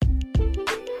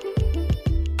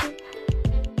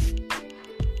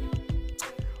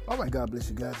right, God bless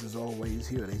you guys as always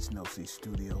here at HNLC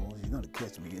Studios. You're going to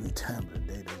catch me any time of the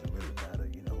day. Doesn't really matter,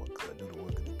 because I do the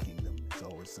work of the kingdom. It's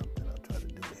always something I try to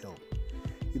do to help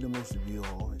most of you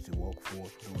all as you walk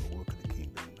forth doing the work of the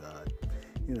kingdom of God.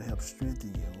 Help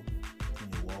strengthen you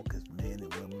in your walk as men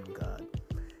and women of God.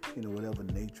 Whatever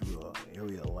nature or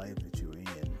area of life that you're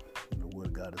in, the Word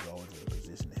of God is always in a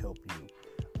position to help you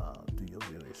through your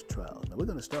various trials. Now, we're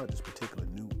going to start this particular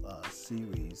new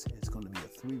series. It's going to be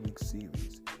a 3-week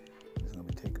series. It's going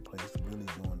to be taking place really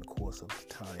during the course of the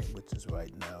time, which is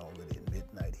right now really at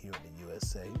midnight here in the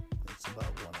USA. It's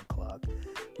about 1 o'clock.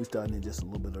 We're starting in just a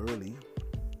little bit early,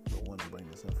 but I want to bring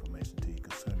this information to you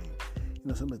concerning,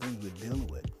 some of the things we're dealing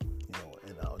with,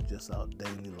 in our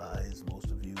daily lives.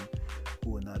 Most of you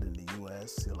who are not in the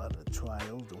U.S. see a lot of the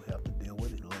trials that we have to deal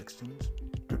with, elections.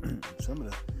 Some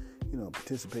of the,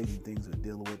 participating things we're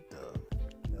dealing with,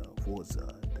 for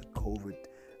the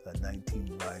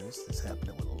COVID-19 virus that's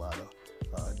happening with a lot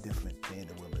of different men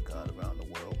and women of God around the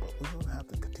world. But we're going to have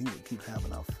to continue to keep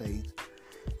having our faith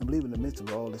and believe in the midst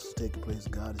of all this is taking place,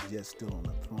 God is yet still on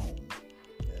the throne.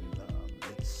 And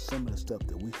it's some of the stuff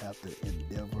that we have to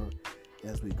endeavor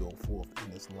as we go forth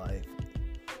in this life.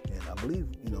 And I believe,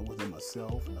 within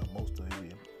myself and most of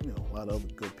you, a lot of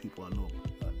other good people I know,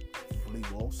 I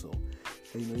believe also,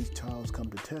 that, these trials come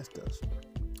to test us.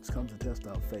 It comes to test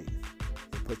our faith.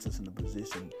 It puts us in a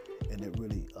position, and it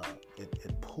really,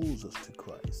 it pulls us to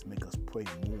Christ, make us pray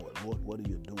more. Lord, what are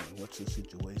you doing? What's the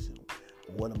situation?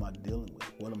 What am I dealing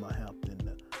with? What am I having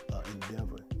to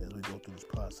endeavor as we go through this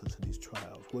process of these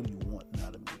trials? What do you want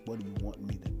out of me? What do you want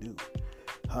me to do?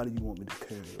 How do you want me to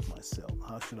carry myself?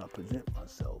 How should I present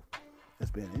myself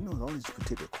as being, all these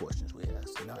particular questions we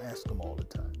ask, and I ask them all the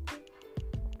time.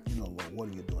 Lord, what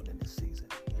are you doing in this season?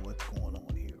 What's going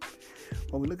on here?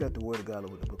 When we look at the Word of God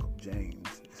over the book of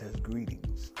James, it says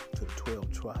greetings to the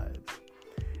 12 tribes.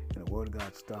 And the Word of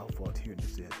God starts forth here, and it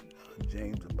said,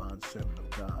 James, a bondservant of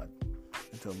God,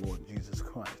 and to the Lord Jesus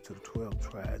Christ, to the 12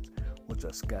 tribes which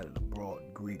are scattered abroad,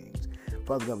 greetings.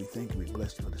 Father God, we thank you. We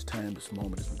bless you for this time, this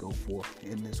moment as we go forth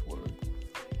in this word.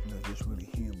 Just really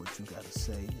hearing what you got to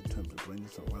say in terms of bringing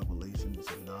some revelation,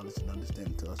 some knowledge and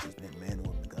understanding to us as being men and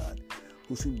women of God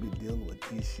who seem to be dealing with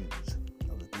issues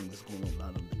of the things that's going on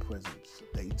not in the present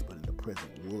states, but in the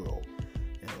present world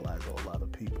and the lives of a lot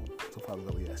of people. So, Father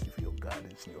God, we ask you for your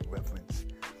guidance and your reverence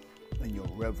and your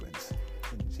reverence.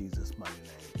 In Jesus' mighty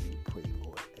name, we pray,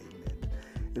 Lord. Amen.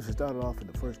 As we started off in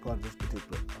the first part of this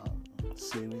particular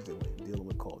series that we're dealing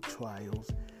with called Trials,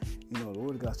 the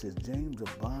Word of God says, James, a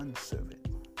bondservant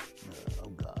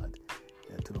of God,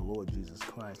 and to the Lord Jesus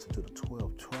Christ, and to the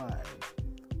 12 tribes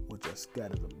which are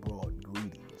scattered abroad,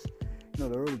 greetings. The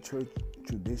early church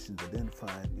traditions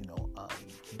identified,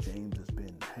 James as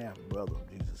being half-brother of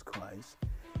Jesus Christ.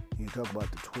 You talk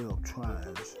about the 12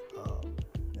 tribes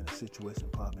in a situation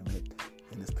probably meant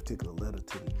in this particular letter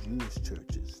to the Jewish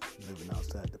churches living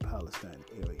outside the Palestine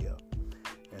area.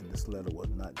 And this letter was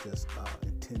not just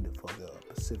intended for the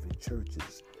Pacific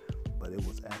churches, but it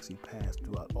was actually passed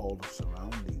throughout all the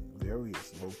surrounding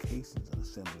various locations and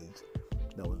assemblies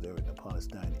that was there in the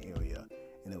Palestine area,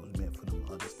 and it was meant for them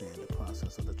to understand the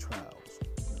process of the trials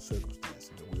and the circumstances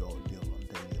that we all deal with in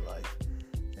daily life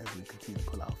as we continue to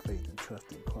put our faith and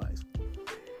trust in Christ.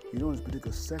 In this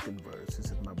particular second verse, it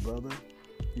says, my brother,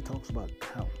 he talks about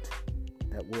count.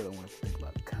 That word I want to think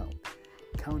about, count.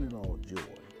 Count it all joy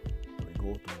when we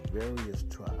go through various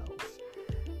trials.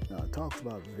 Now, it talks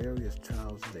about various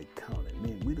trials as they count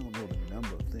it. We don't know the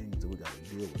number of things that we got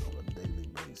to deal with on a daily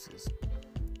basis.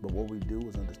 But what we do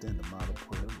is understand the model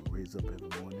prayer. We raise up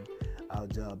every morning. Our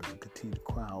job is to continue to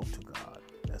cry out to God.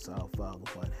 That's our Father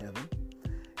who art in heaven.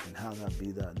 And how that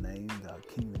be thy name, thy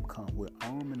kingdom come. We're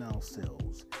arming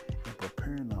ourselves and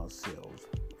preparing ourselves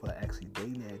for actually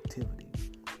daily activity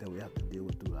that we have to deal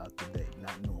with throughout the day,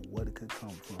 not knowing what it could come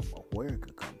from or where it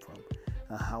could come from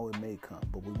and how it may come.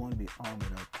 But we want to be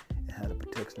armored up and have the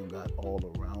protection of God all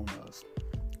around us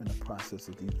in the process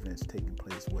of these events taking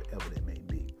place wherever they may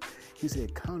be. He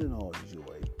said, count it all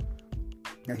joy.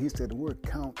 Now, he said the word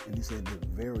count, and he said the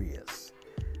various.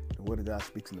 The Word of God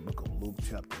speaks in the book of Luke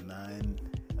chapter 9,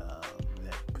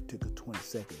 that particular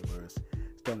 22nd verse,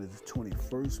 starting at the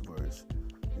 21st verse.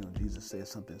 Jesus said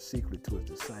something secretly to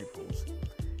his disciples.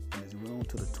 And as he went on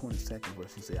to the 22nd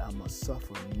verse, he said, I must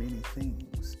suffer many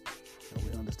things. And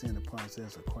we understand the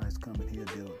process of Christ coming here,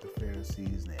 dealing with the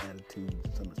Pharisees and their attitudes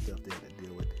and some of the stuff they had to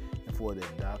deal with, and for their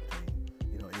doctrine.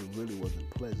 It really wasn't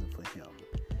pleasant for him.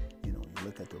 You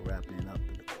look at the wrapping up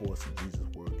in the course of Jesus'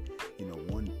 work.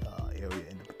 One area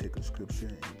in the particular scripture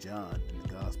in John in the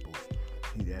Gospels,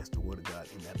 he asked the word of God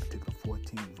in that particular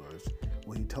 14th verse,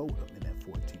 where he told him in that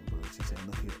 14th verse, he said,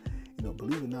 look here,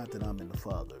 believe it not that I'm in the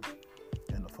Father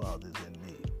and the Father is in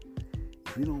me.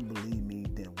 If you don't believe me,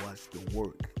 then watch the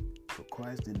work. So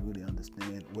Christ didn't really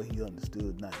understand what he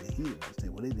understood, not that he didn't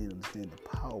understand, but they didn't understand the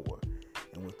power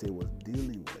and what they was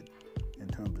dealing with in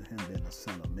terms of him being the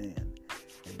Son of Man.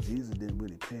 And Jesus didn't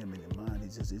really pay him any mind. He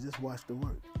just watch the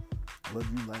work. Whether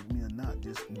you like me or not,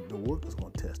 just the work is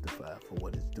going to testify for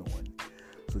what it's doing.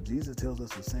 So Jesus tells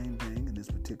us the same thing in this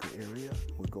particular area.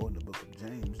 We go in the book of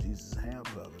James, Jesus'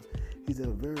 half-brothers. He said,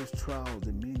 various trials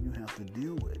that me and you have to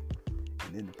deal with.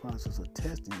 And in the process of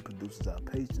testing produces our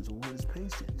patience. Well, what is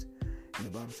patience? And the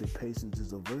Bible says patience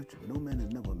is a virtue. No man has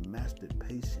never mastered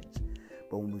patience.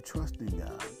 But when we trust in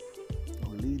God,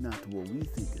 we lead not to what we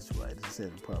think is right, as it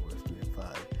says in Proverbs 3 and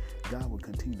 5, God will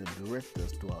continue to direct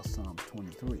us through our Psalms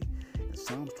 23. And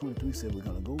Psalms 23 said we're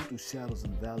going to go through shadows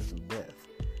and valleys of death.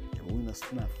 And we must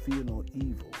not fear no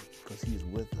evil, because he is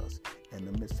with us in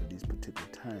the midst of these particular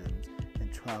times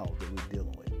and trials that we're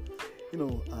dealing with.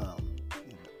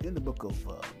 In the book of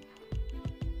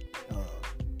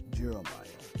Jeremiah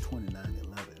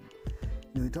 29:11,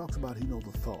 he talks about he knows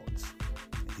the thoughts.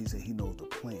 And he said he knows the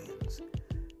plans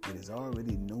that is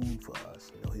already known for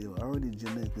us. He was already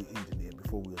genetically engineered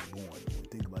before we were born. When we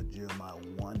think about Jeremiah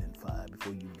 1 and 5,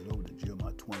 before you get over to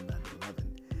Jeremiah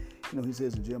 29:11, he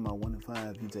says in Jeremiah 1 and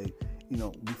 5, he said,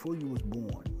 before you was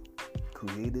born,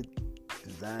 created,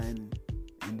 designed,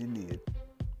 engineered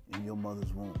in your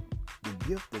mother's womb. The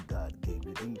gift that God gave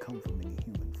you didn't come from any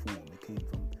human form. It came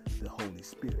from the Holy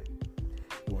Spirit.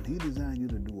 And when he designed you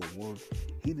to do a work,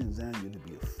 he designed you to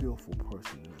be a fearful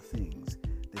person in the things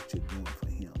that you're doing for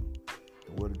him.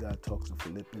 The word of God talks in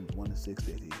Philippians 1 and 6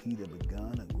 that he that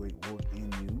begun a great work in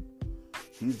you,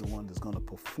 he's the one that's going to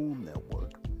perform that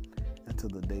work until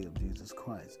the day of Jesus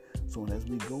Christ. So as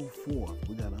we go forth,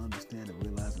 we got to understand and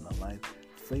realize in our life,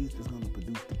 faith is going to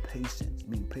produce the patience.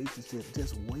 Patience said,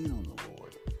 just wait on the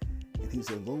Lord. And he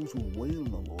said, those who wait on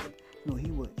the Lord,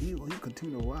 he will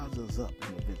continue to rise us up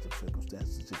in the midst of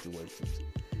circumstances and situations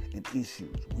and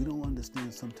issues. We don't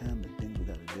understand sometimes the things we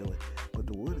got to deal with, but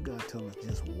the word of God tells us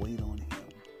just wait on him.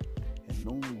 And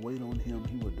when we wait on him,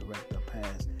 he will direct our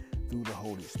paths through the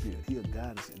Holy Spirit. He'll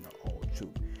guide us into all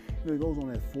truth. He goes on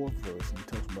that 4th verse and he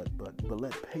talks about, but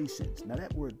let patience. Now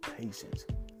that word patience,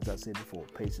 as I said before,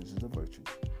 patience is a virtue.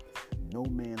 No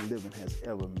man living has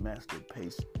ever mastered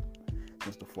patience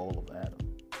since the fall of Adam.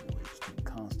 It's been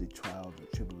constant trials and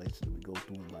tribulations that we go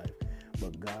through in life,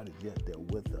 but God is yet there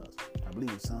with us. I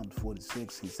believe in Psalms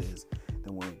 46, he says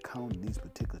that when we encounter these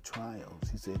particular trials,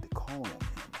 he said to call on him,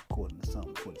 according to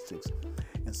Psalms 46.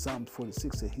 And Psalms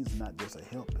 46 said he's not just a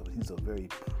help, but he's a very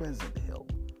present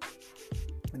help.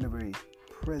 In a very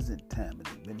present time,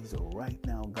 and he's a right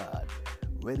now God,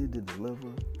 ready to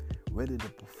deliver, ready to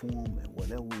perform, and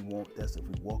whatever we want, that's if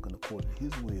we walk in according to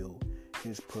his will,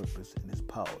 his purpose, and his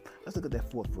power. Let's look at that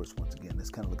 4th verse once again. Let's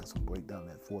kind of look at some breakdown of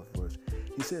that 4th verse.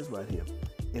 He says right here,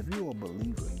 if you're a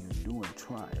believer and you're doing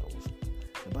trials,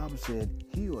 the Bible said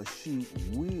he or she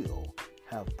will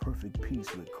have perfect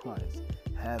peace with Christ,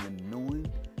 having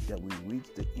knowing that we reach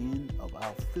the end of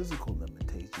our physical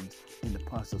limitations in the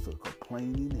process of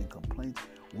complaining and complaints.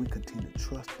 We continue to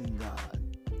trust in God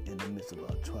in the midst of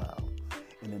our trial.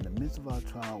 And in the midst of our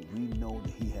trial, we know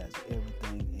that he has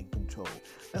everything in control.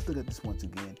 Let's look at this once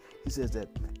again. He says that,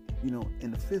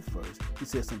 in the 5th verse, he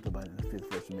says something about it in the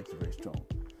 5th verse that makes it very strong.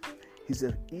 He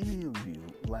said, if any of you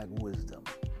lack wisdom,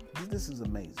 this is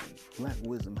amazing. Lack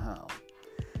wisdom how?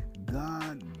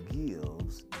 God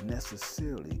gives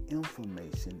necessarily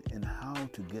information in how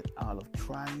to get out of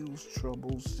trials,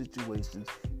 troubles, situations,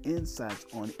 insights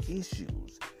on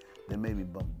issues that may be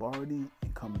bombarding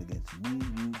and coming against me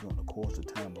and you during the course of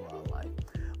time of our life.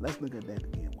 Let's look at that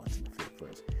again once in the 5th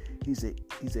verse. He said,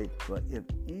 but if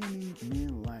any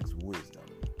man lacks wisdom,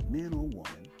 man or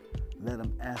woman, let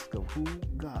him ask of who?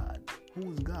 God.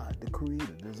 Who is God? The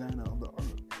creator, designer of the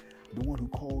earth. The one who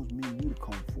calls me and you to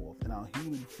come forth in our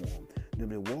human form, that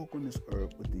they walk on this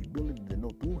earth with the ability to know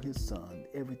through his son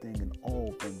everything and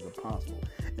all things are possible.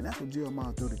 And that's what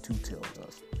Jeremiah 32 tells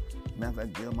us. Matter of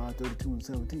fact, Jeremiah 32 and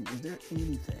 17. Is there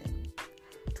anything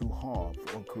too hard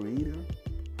for a creator,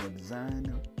 for a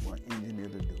designer, for an engineer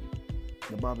to do?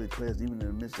 The Bible declares even in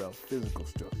the midst of physical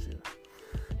structure,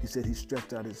 he said he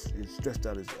stretched out his arms.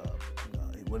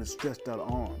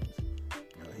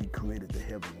 He created the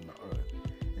heavens and the earth.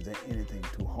 Is there anything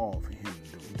too hard for him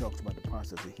to do? He talks about the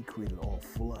process that he created all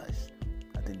flesh.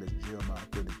 I think that's Jeremiah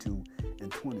 32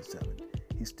 and 27.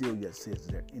 He still yet says, is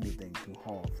there anything too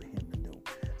hard for him to do?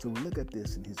 So we look at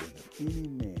this and he says, if any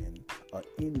man or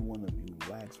any one of you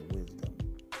lacks wisdom,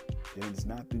 Then it's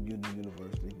not through your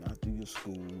university, not through your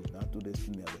schools, not through this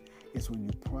and the other. It's when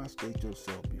you prostrate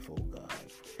yourself before God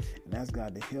and ask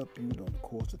God to help you on the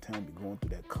course of time you're going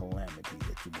through that calamity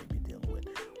that you may be dealing with.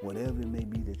 Whatever it may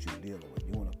be that you're dealing with,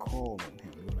 you want to call on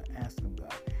Him. You want to ask Him,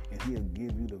 God, and He'll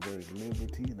give you the very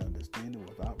liberty and understanding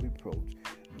without reproach,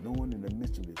 knowing in the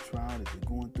midst of the trial that you're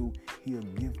going through, He'll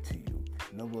give to you.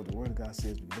 In other words, the Word of God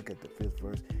says, when you look at the 5th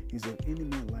verse, He said, if any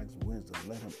man lacks wisdom,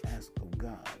 let him ask of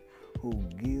God, who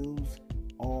gives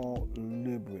all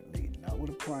liberally. Not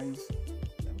with a price.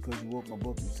 And because you wrote my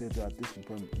book, you said that this is,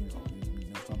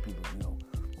 some people,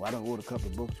 well, I don't wrote a couple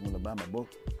of books, you want to buy my book?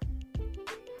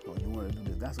 Or you want to do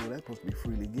this? That's supposed to be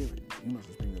freely given. You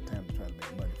must spend your time to try to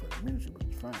make money for the ministry, which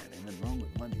is fine. Ain't nothing wrong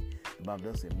with money. The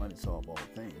Bible does say money solves all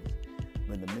things.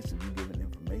 But in the midst of you giving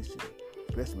information,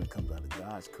 especially when it comes out of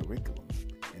God's curriculum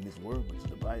and His Word, which is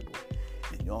the Bible,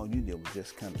 and all you did was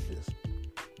just kind of just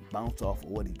bounce off of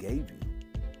what He gave you,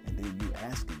 and then you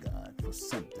asking God for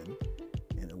something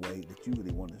in a way that you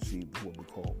really want to see what we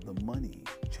call the money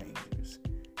changers,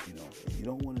 and you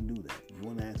don't want to do that. You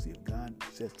want to ask if God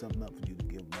sets something up for you to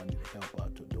give money to help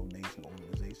out to a donation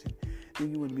organization,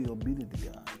 then you want to be obedient to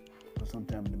God. But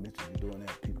sometimes in the midst of you doing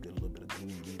that, people get a little bit of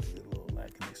greedy, they get a little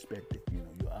like and expect that,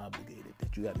 you're obligated,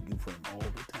 that you got to give for them all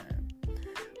the time.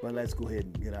 But let's go ahead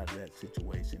and get out of that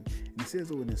situation. And He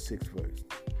says over in the 6th verse,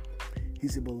 He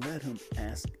said, but let him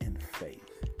ask in faith.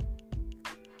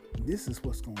 This is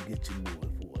what's going to get you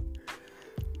moving forward.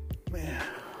 Man,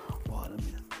 pardon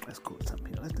me. Let's go to something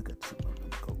here. Let's look at something in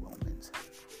the book of Romans.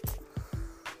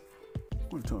 We're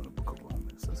going to turn to the book of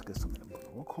Romans. Let's get something in the book of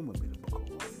Romans. What would be the book of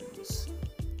Romans?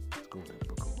 Let's go to the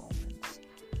book of Romans.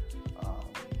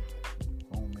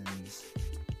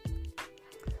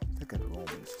 Look at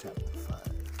Romans chapter 5.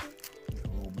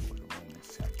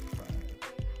 Romans chapter 5.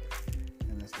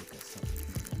 And let's look at something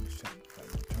here. Romans chapter 5.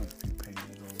 We'll turn a few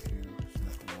pages over here. There's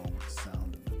nothing wrong with the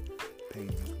sound of the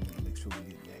pages. We want to make sure we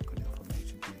get the accurate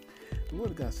information here. The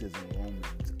Word of God says in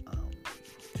Romans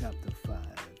chapter 5,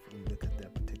 when you look at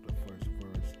that particular first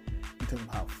verse, you tell them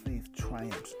how faith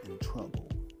triumphs in trouble.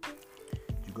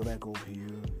 You go back over here,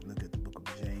 you look at the book of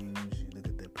James, you look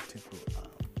at that particular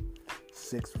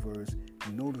 6th verse,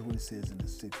 you notice what it says in the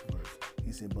 6th verse.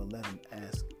 He said, but let him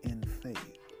ask in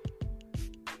faith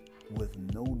with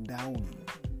no doubting.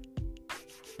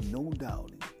 No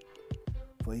doubting.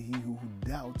 For he who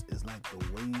doubts is like the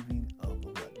waving of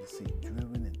the sea,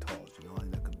 driven and tossed.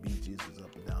 Like a beach is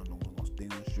up and down, no one's going to stay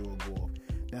on the shore or go off.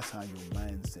 That's how your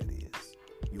mindset is.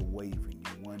 You're wavering,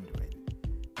 you're wondering.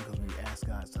 Because when you ask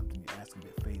God something, you ask Him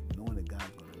in faith, knowing that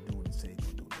God's going to do what He said He's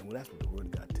going to do. Well, that's what the Word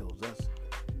of God tells us,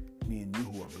 me and you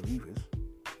who are believers.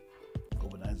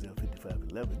 Over in Isaiah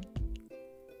 55:11,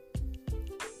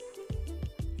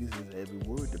 He says that every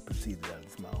word that proceeded out of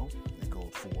His mouth, it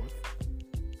goes forth.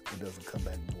 It doesn't come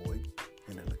back void,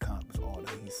 and it accomplishes all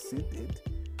that He sent it.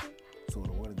 So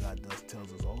the Word of God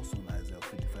tells us also in Isaiah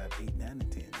 55:8, 9,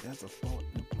 and 10. That's a thought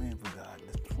and a plan for God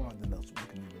that's farther than us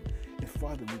it's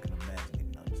farther than we can imagine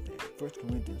and understand. 1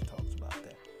 Corinthians talks about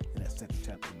that in that 2nd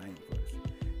chapter, 9th verse.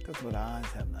 That's what eyes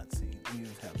have not seen,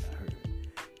 ears have not heard.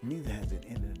 Neither has it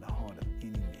entered in the heart of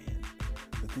any man.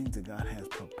 The things that God has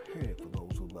prepared for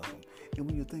those who love Him. And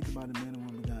when you think about it, man and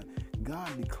woman of God,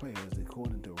 God declares,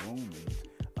 according to Romans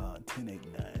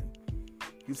 10:8-9,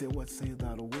 He said, what saith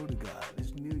thou the Word of God?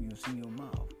 It's near you, it's in your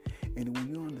mouth. And when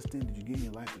you understand that you give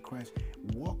your life to Christ,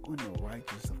 walk on the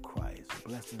righteousness of Christ.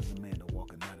 Blessed is the man that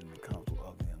walketh not in the counsel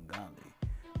of the ungodly,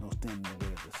 nor stand in the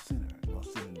way of the sinner, nor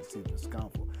sit in the seat of the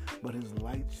scornful. But his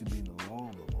light should be in the law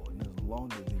of the Lord, and his law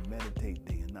does he meditate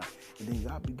day and night. And then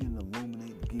God begin to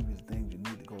illuminate and give you the things you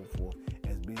need to go forth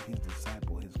as being His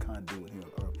disciple, His conduit here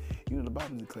on earth. The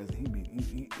Bible declares that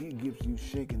He gives you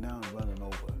shaking down and running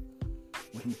over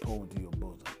when He pour into your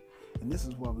bosom. And this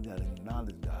is why we got to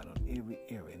acknowledge God on every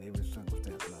area and every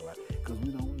circumstance in our life, because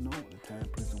we don't know the time,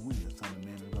 place, and when the Son of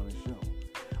Man is going to show.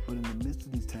 But in the midst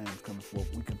of these times coming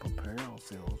forth, we can prepare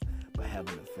ourselves by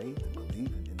having the faith and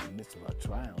believing in the midst of our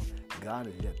trials. God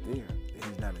is yet there. That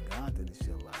He's not a God that He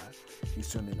shall lie. He's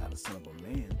certainly not a son of a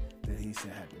man that He shall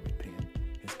have to repent.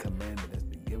 His commandment has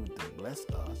been given to bless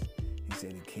us. He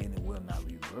said He can and will not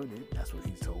revert it. That's what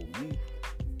He told me.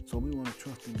 So we want to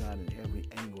trust in God in every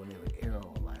angle and every area of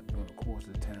our life. During the course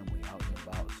of the time we're out and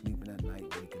about, sleeping at night,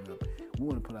 waking up, we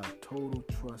want to put our total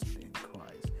trust in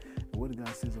Christ. The Word of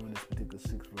God says in this particular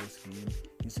 6th verse again,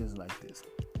 He says like this.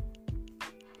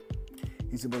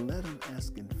 He said, but let him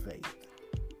ask in faith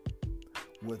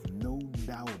with no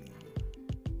doubting.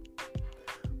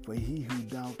 For he who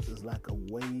doubts is like a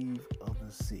wave of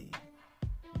the sea,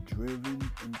 driven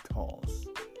and tossed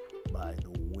by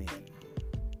the wind.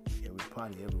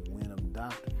 Every wind of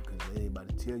doctrine, because let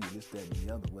anybody tell you this, that, and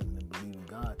the other, whether they believe in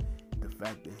God, the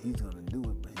fact that he's going to do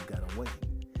it, but he's got to wait.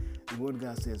 The word of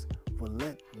God says, for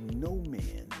let no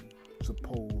man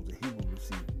suppose that he will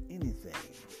receive anything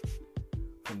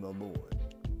from the Lord.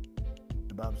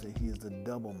 The Bible says he is a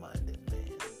double-minded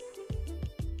man,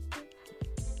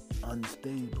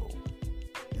 unstable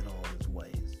in all his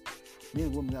ways. Men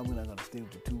and women, we're not going to stay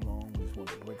with you too long. We just want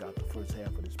to break out the first half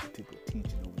of this particular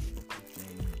teaching over the book of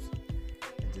James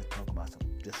and just talk about some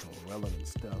relevant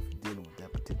stuff dealing with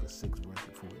that particular 6th verse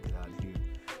before we get out of here.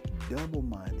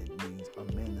 Double-minded means a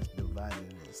man that's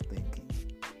divided in his thinking.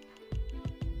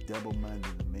 Double-minded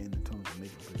is a man in terms of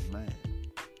making up his mind.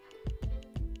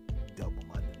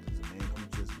 Double-minded is a man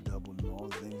who's just double in all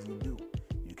the things he do.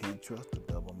 You can't trust a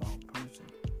double-mouthed person.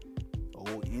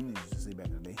 Old Indians used to say back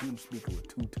in the day, him speaking with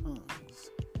 2 tongues.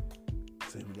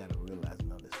 So we got to realize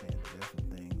and understand that there's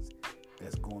some things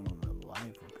that's going on in the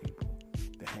life of people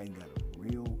that hadn't got a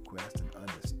real grasp and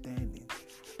understanding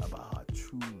about how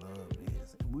true love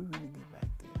is. And we're going to get back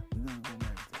there. We're going to go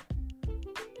back there.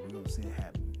 We're going to see it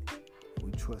happening.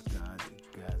 We trust God that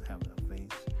you guys are having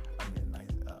a nice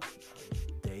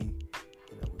day.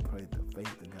 You know, we pray that the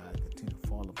faith of God continue to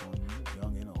fall upon you,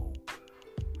 young and old.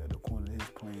 That according to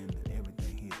his plan, that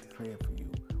everything he has declared for you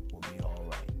will be all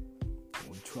right.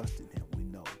 And we trust it.